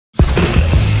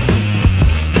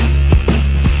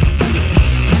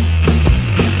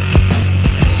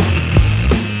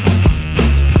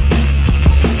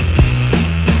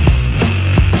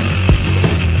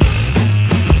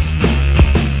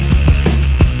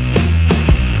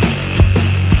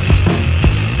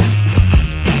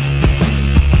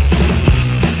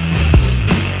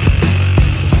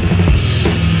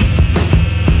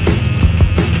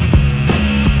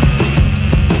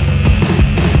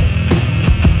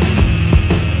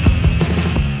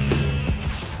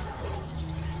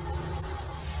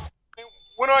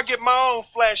I get my own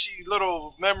flashy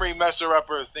little memory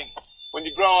messer-upper thing when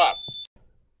you grow up.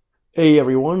 Hey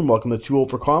everyone, welcome to Too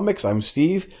Old for Comics. I'm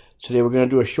Steve. Today we're going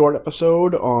to do a short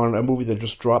episode on a movie that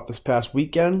just dropped this past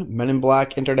weekend, Men in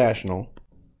Black International.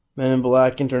 Men in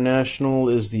Black International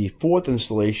is the fourth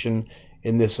installation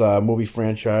in this movie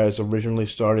franchise, originally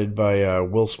started by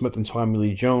Will Smith and Tommy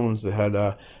Lee Jones, that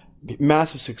had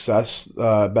massive success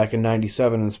back in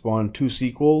 '97 and spawned two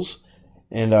sequels.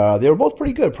 And they were both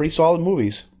pretty good, pretty solid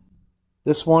movies.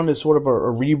 This one is sort of a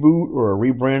reboot or a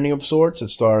rebranding of sorts. It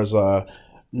stars now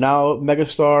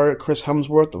megastar Chris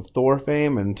Hemsworth of Thor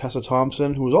fame and Tessa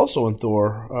Thompson, who was also in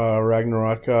Thor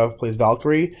Ragnarok, plays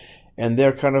Valkyrie. And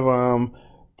they're kind of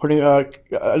putting a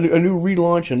new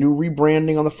relaunch, a new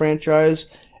rebranding on the franchise,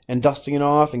 and dusting it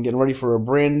off and getting ready for a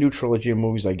brand new trilogy of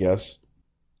movies, I guess.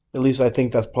 At least I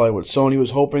think that's probably what Sony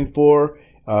was hoping for.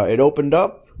 It opened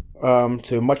up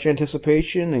to much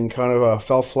anticipation and kind of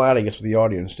fell flat, I guess, with the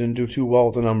audience. Didn't do too well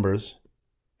with the numbers.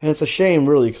 And it's a shame,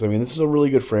 really, because, I mean, this is a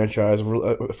really good franchise,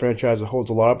 a franchise that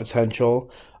holds a lot of potential,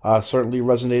 certainly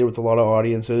resonated with a lot of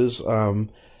audiences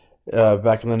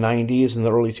back in the 90s and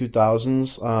the early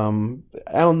 2000s.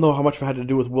 I don't know how much it had to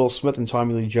do with Will Smith and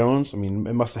Tommy Lee Jones. I mean,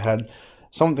 it must have had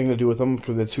something to do with them,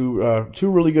 because they're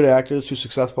two really good actors, two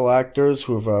successful actors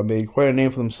who have made quite a name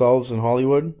for themselves in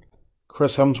Hollywood.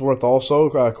 Chris Hemsworth also,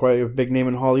 quite a big name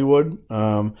in Hollywood.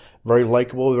 Very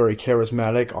likable, very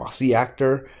charismatic, Aussie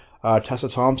actor. Tessa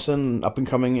Thompson,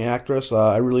 up-and-coming actress.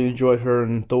 I really enjoyed her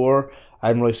in Thor. I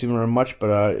haven't really seen her in much,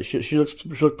 but she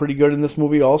looked pretty good in this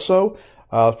movie also.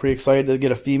 I was pretty excited to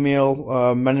get a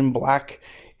female Men in Black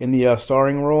in the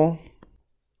starring role.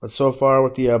 But so far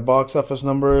with the box office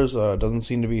numbers, doesn't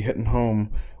seem to be hitting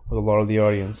home with a lot of the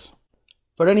audience.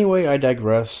 But anyway, I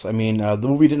digress. I mean, the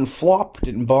movie didn't flop,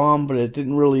 didn't bomb, but it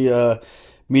didn't really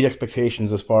meet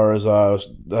expectations as far as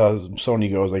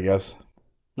Sony goes, I guess.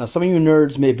 Now, some of you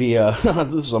nerds may be,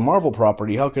 this is a Marvel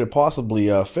property, how could it possibly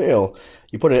fail?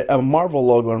 You put a Marvel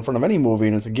logo in front of any movie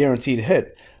and it's a guaranteed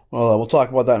hit. Well, we'll talk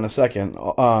about that in a second.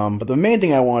 But the main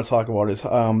thing I want to talk about is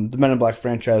the Men in Black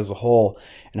franchise as a whole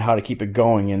and how to keep it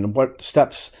going and what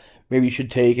steps maybe you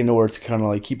should take in order to kind of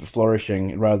like keep it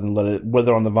flourishing rather than let it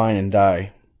wither on the vine and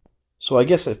die. So I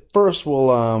guess at first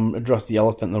we'll address the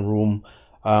elephant in the room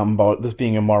about this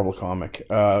being a Marvel comic.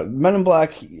 Men in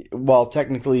Black, well,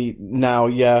 technically now,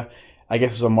 yeah, I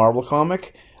guess it's a Marvel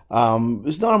comic.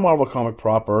 It's not a Marvel comic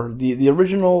proper. The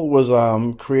original was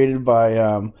created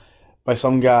by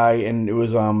some guy, and it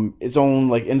was its own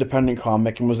like independent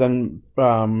comic, and was then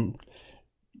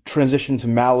transitioned to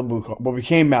Malibu, what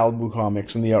became Malibu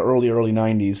Comics in the early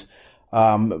 90s.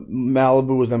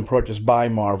 Malibu was then purchased by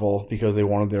Marvel because they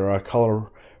wanted their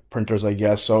color printers, I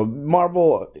guess. So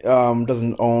Marvel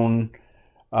doesn't own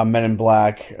Men in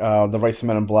Black. The rights to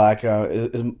Men in Black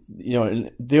is, you know,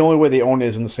 the only way they own it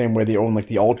is in the same way they own like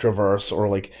the Ultraverse or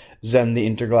like Zen the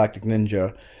Intergalactic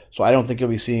Ninja. So I don't think you'll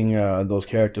be seeing those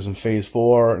characters in Phase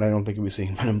 4, and I don't think you'll be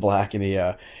seeing Men in Black in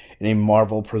a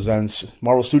Marvel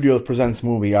Studios Presents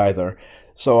movie either.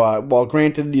 So while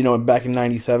granted, you know, back in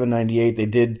 '97, '98, they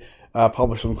did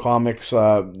publish some comics,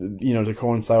 you know, to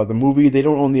coincide with the movie. They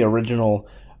don't own the original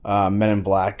Men in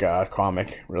Black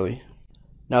comic, really.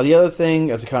 Now, the other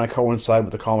thing, as to kind of coincide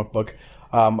with the comic book,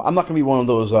 I'm not going to be one of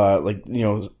those, like, you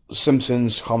know,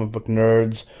 Simpsons comic book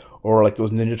nerds, or like those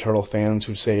Ninja Turtle fans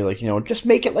who say, like, you know, just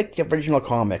make it like the original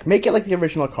comic. Make it like the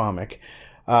original comic.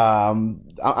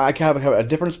 I have a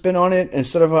different spin on it.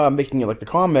 Instead of making it like the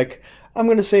comic, I'm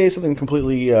going to say something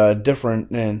completely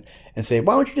different and say,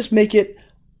 why don't you just make it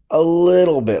a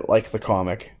little bit like the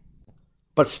comic?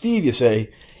 But Steve, you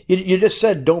say, you just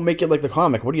said don't make it like the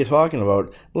comic. What are you talking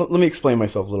about? Let me explain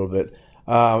myself a little bit.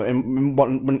 And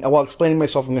while explaining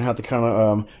myself, I'm going to have to kind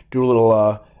of do a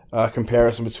little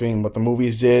comparison between what the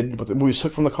movies did, what the movies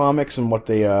took from the comics, and what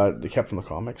they kept from the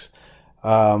comics.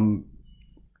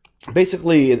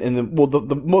 Basically,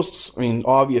 the most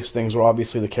obvious things are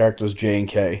obviously the characters J and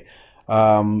K.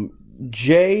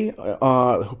 Jay,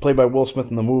 who played by Will Smith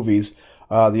in the movies,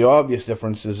 the obvious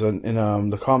difference is in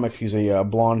the comics he's a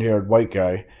blonde-haired white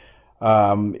guy.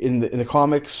 In the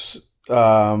comics,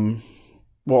 well,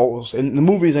 in the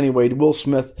movies anyway, Will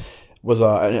Smith was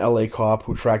an LA cop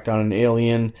who tracked down an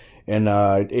alien, and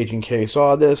Agent K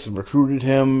saw this and recruited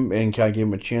him and kind of gave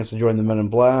him a chance to join the Men in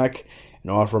Black and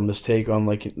offer him this take on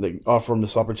offer him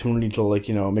this opportunity to, like,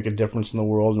 you know, make a difference in the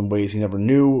world in ways he never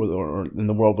knew, or in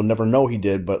the world would never know he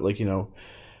did, but, like, you know,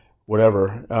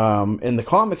 whatever. In the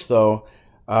comics, though,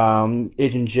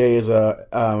 Agent J is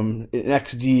an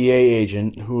ex-DEA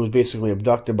agent who was basically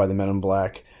abducted by the Men in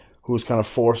Black, who was kind of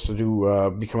forced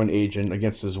to become an agent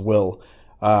against his will.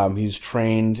 He's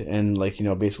trained, and like, you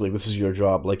know, basically this is your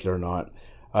job, like it or not.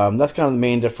 That's kind of the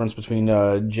main difference between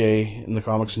Jay in the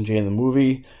comics and Jay in the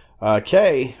movie.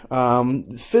 Kay,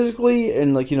 physically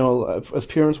and like, you know,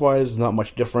 appearance wise, there's not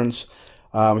much difference.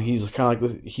 He's kind of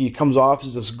like this, he comes off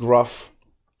as this gruff.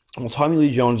 Well, Tommy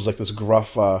Lee Jones is like this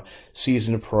gruff,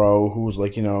 seasoned pro who's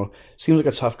like, you know, seems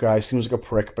like a tough guy, seems like a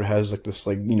prick, but has like this,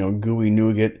 like, you know, gooey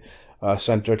nougat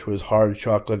center to his hard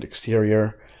chocolate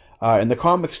exterior. In the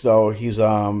comics, though, he's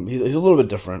a little bit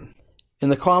different. In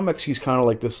the comics, he's kind of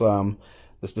like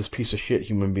this piece of shit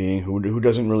human being who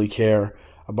doesn't really care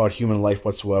about human life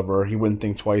whatsoever. He wouldn't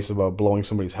think twice about blowing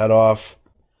somebody's head off.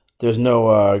 There's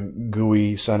no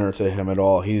gooey center to him at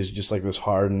all. He's just like this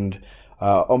hardened,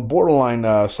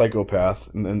 borderline psychopath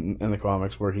in the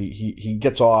comics, where he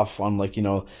gets off on, like, you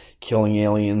know, killing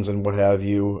aliens and what have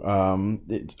you.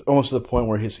 It's almost to the point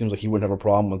where it seems like he wouldn't have a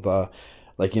problem with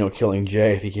like, you know, killing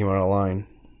Jay if he came out of line.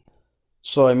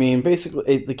 So I mean,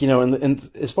 basically, like, you know, and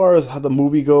as far as how the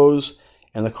movie goes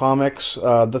and the comics,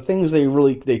 the things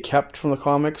they kept from the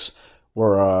comics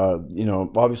were, you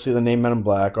know, obviously the name Men in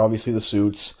Black, obviously the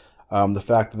suits, the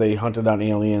fact that they hunted on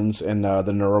aliens, and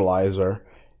the neuralizer.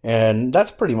 And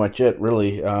that's pretty much it,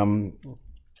 really.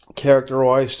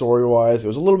 Character-wise, story-wise, it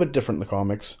was a little bit different in the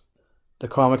comics. The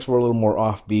comics were a little more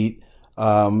offbeat.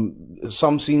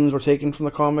 Some scenes were taken from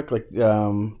the comic, like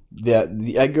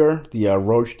the Edgar, the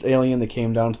roach alien that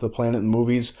came down to the planet in the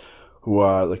movies, who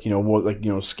like, you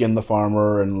know, skinned the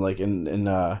farmer and like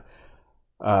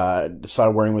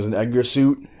decided wearing was an Edgar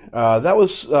suit. That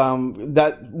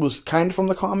was kind of from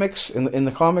the comics. In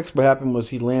the comics, what happened was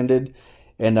he landed.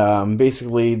 And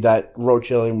basically, that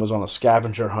roach alien was on a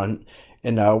scavenger hunt,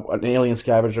 and an alien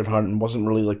scavenger hunt, and wasn't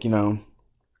really, like, you know,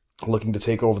 looking to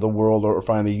take over the world or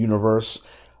find the universe.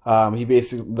 He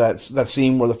basically, that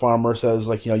scene where the farmer says,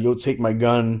 like, you know, you'll take my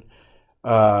gun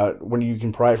when you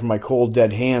can pry it from my cold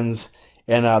dead hands.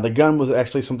 And the gun was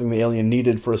actually something the alien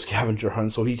needed for a scavenger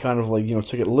hunt, so he kind of, like, you know,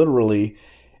 took it literally,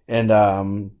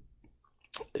 and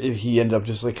he ended up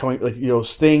just like coming, like, you know,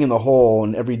 staying in the hole,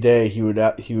 and every day he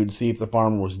would see if the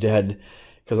farmer was dead,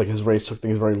 because like his race took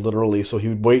things very literally. So he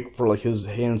would wait for like his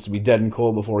hands to be dead and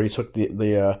cold before he took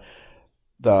the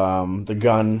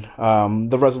gun.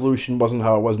 The resolution wasn't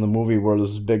how it was in the movie, where there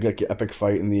was this big, like, epic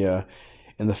fight in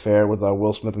the fair with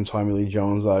Will Smith and Tommy Lee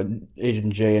Jones.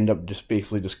 Agent J ended up just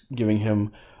basically just giving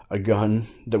him a gun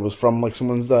that was from like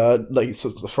someone's like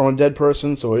from a dead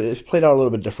person, so it played out a little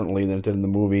bit differently than it did in the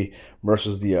movie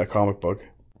versus the comic book.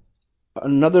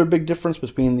 Another big difference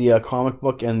between the comic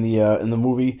book and the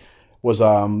movie was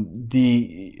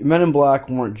the Men in Black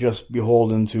weren't just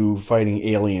beholden to fighting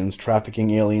aliens,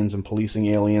 trafficking aliens, and policing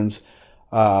aliens.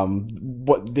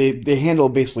 What they handle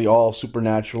basically all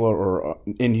supernatural or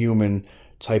inhuman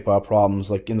type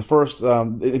problems. Like in the first,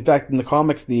 in fact, in the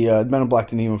comics, the Men in Black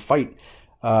didn't even fight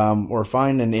or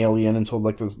find an alien until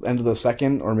like the end of the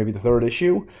second or maybe the third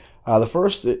issue. The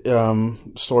first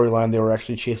storyline, they were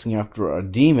actually chasing after a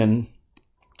demon,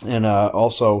 and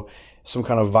also some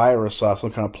kind of virus,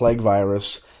 some kind of plague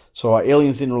virus. So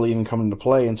aliens didn't really even come into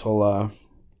play until I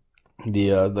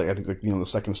think, like, you know, the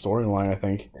second storyline, I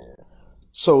think.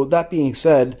 So that being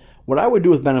said, what I would do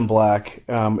with Men in Black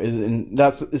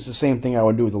is the same thing I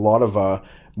would do with a lot of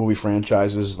movie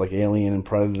franchises like Alien and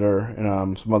Predator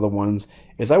and some other ones,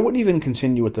 is I wouldn't even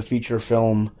continue with the feature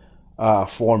film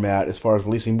format as far as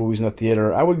releasing movies in the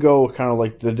theater. I would go kind of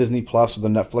like the Disney Plus or the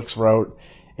Netflix route,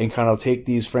 and kind of take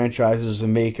these franchises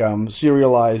and make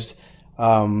serialized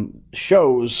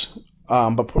shows,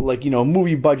 but put, like, you know,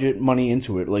 movie budget money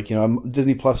into it. Like, you know,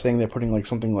 Disney Plus saying they're putting like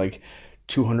something like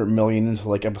 $200 million into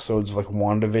like episodes of like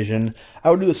WandaVision. I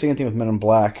would do the same thing with Men in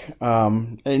Black.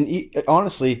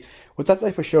 Honestly, with that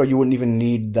type of show, you wouldn't even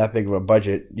need that big of a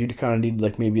budget. You'd kind of need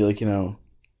like maybe like, you know,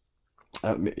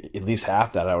 at least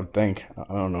half that, I would think.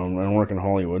 I don't know. I don't work in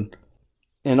Hollywood.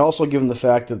 And also, given the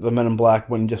fact that the Men in Black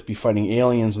wouldn't just be fighting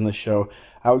aliens in this show,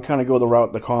 I would kind of go the route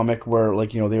of the comic where,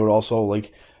 like, you know, they would also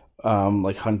like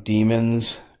hunt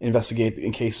demons, investigate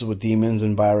in cases with demons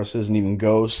and viruses and even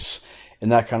ghosts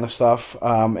and that kind of stuff,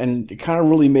 and kind of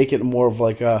really make it more of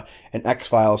like an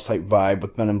X-Files type vibe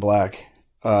with Men in Black,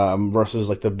 versus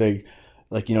like the big,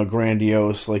 like, you know,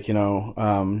 grandiose, like, you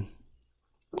know,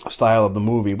 style of the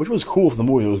movie, which was cool for the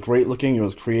movie. It was great looking, it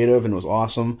was creative, and it was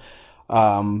awesome.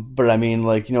 But I mean,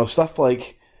 like, you know, stuff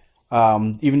like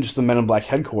even just the Men in Black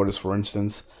headquarters, for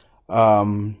instance,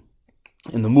 in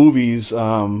the movies,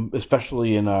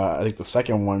 especially in I think the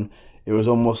second one, it was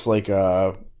almost like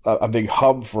a big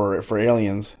hub for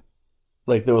aliens.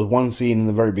 Like, there was one scene in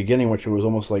the very beginning which it was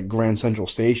almost like Grand Central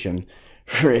Station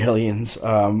for aliens.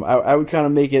 I would kind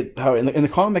of make it how in the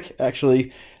comic,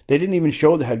 actually, they didn't even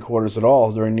show the headquarters at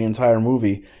all during the entire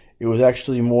movie. It was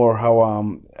actually more how I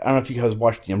don't know if you guys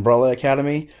watched the Umbrella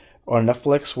Academy on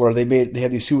Netflix, where they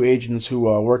had these two agents who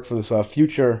worked for this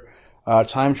future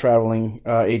time traveling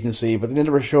agency, but they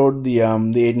never showed the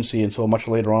agency until much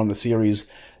later on in the series.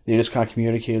 They just kind of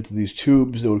communicated through these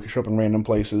tubes that would show up in random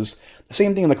places. The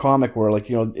same thing in the comic, where like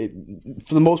for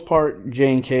the most part,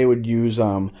 J and K would use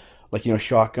like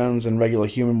shotguns and regular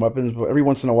human weapons, but every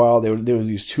once in a while there would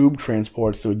these tube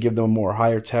transports that would give them more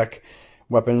higher tech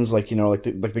weapons, like like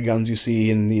the guns you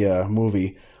see in the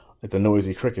movie, like the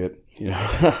noisy cricket,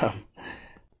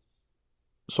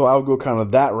 So I would go kind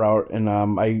of that route, and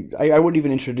I would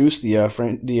even introduce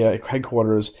the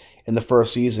headquarters in the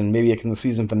first season, maybe like in the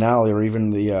season finale or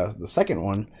even the second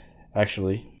one,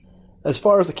 actually. As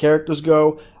far as the characters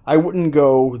go, I wouldn't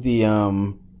go the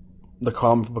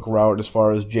comic book route as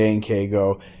far as J and K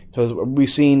go, because we've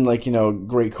seen like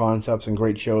great concepts and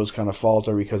great shows kind of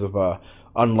falter because of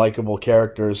unlikable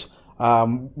characters.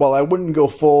 Well, I wouldn't go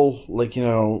full like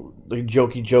like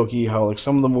jokey how like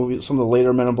some of the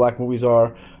later Men in Black movies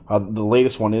are. The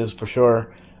latest one is for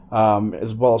sure,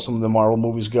 as well as some of the Marvel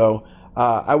movies go.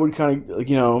 I would kind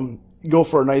of go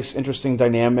for a nice, interesting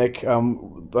dynamic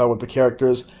with the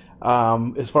characters.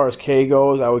 As far as K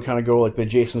goes, I would kind of go like the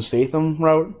Jason Statham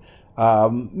route.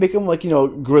 Make him like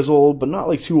grizzled, but not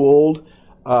like too old.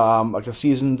 Like a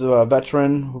seasoned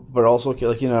veteran, but also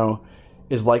like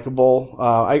is likable.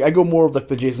 I go more of like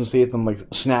the Jason Statham like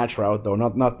Snatch route though,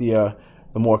 not the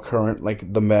more current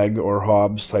like the Meg or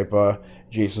Hobbs type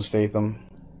Jason Statham.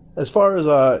 As far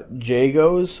as Jay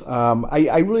goes,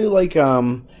 I really like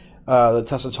the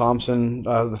Tessa Thompson,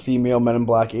 the female Men in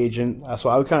Black agent. So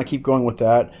I would kind of keep going with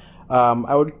that.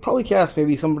 I would probably cast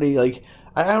maybe somebody like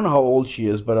I don't know how old she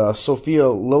is, but Sophia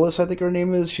Lillis, I think her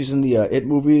name is. She's in the It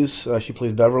movies. She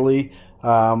plays Beverly.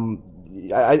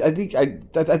 I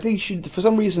think she, for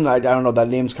some reason, I don't know, that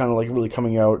name's kind of like really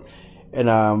coming out, and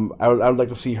I would like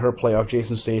to see her play off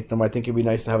Jason Statham. I think it'd be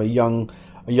nice to have a young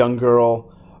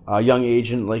girl, a young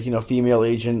agent, like female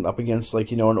agent, up against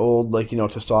like an old like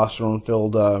testosterone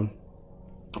filled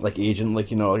like agent,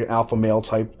 like like an alpha male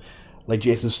type, like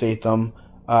Jason Statham.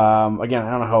 Again,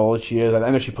 I don't know how old she is. I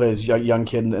know she plays a young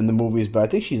kid in the movies, but I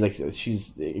think she's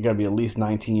got to be at least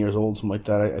 19 years old, something like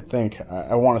that. I think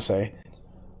I want to say.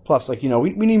 Plus, like we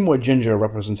need more ginger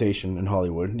representation in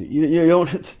Hollywood. You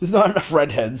don't. There's not enough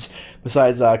redheads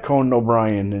besides Conan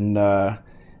O'Brien and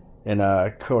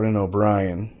Conan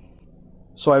O'Brien.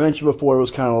 So I mentioned before it was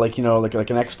kind of like like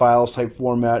an X-Files type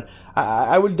format.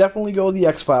 I would definitely go the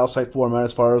X-Files type format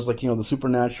as far as like the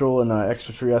supernatural and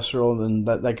extraterrestrial and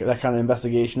that kind of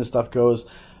investigation and stuff goes.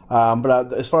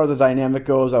 But as far as the dynamic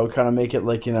goes, I would kind of make it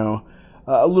like a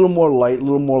little more light, a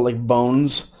little more like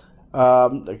Bones.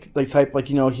 Like type like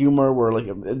humor where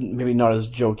like maybe not as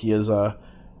jokey as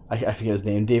I forget his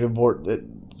name, David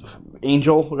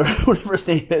Angel or whatever his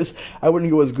name is. I wouldn't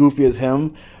go as goofy as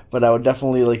him, but I would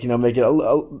definitely like make it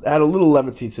add a little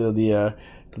levity to the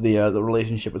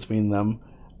relationship between them.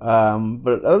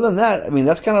 But other than that, I mean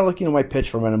that's kind of like my pitch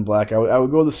for Men in Black. I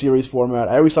would go the series format.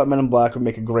 I always thought Men in Black would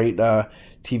make a great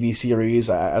TV series.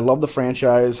 I love the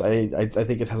franchise. I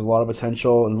think it has a lot of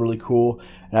potential and really cool.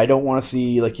 And I don't want to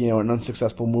see like an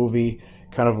unsuccessful movie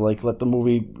kind of like let the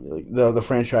movie the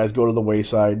franchise go to the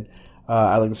wayside.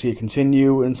 I'd like to see it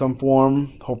continue in some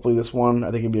form. Hopefully this one, I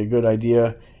think it'd be a good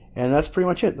idea. And that's pretty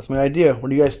much it. That's my idea. What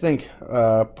do you guys think?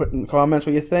 Put in the comments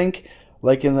what you think.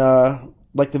 Like the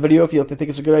video if you think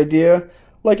it's a good idea.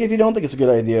 Like if you don't think it's a good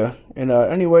idea. And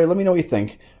anyway, let me know what you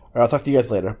think. I'll talk to you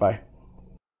guys later. Bye.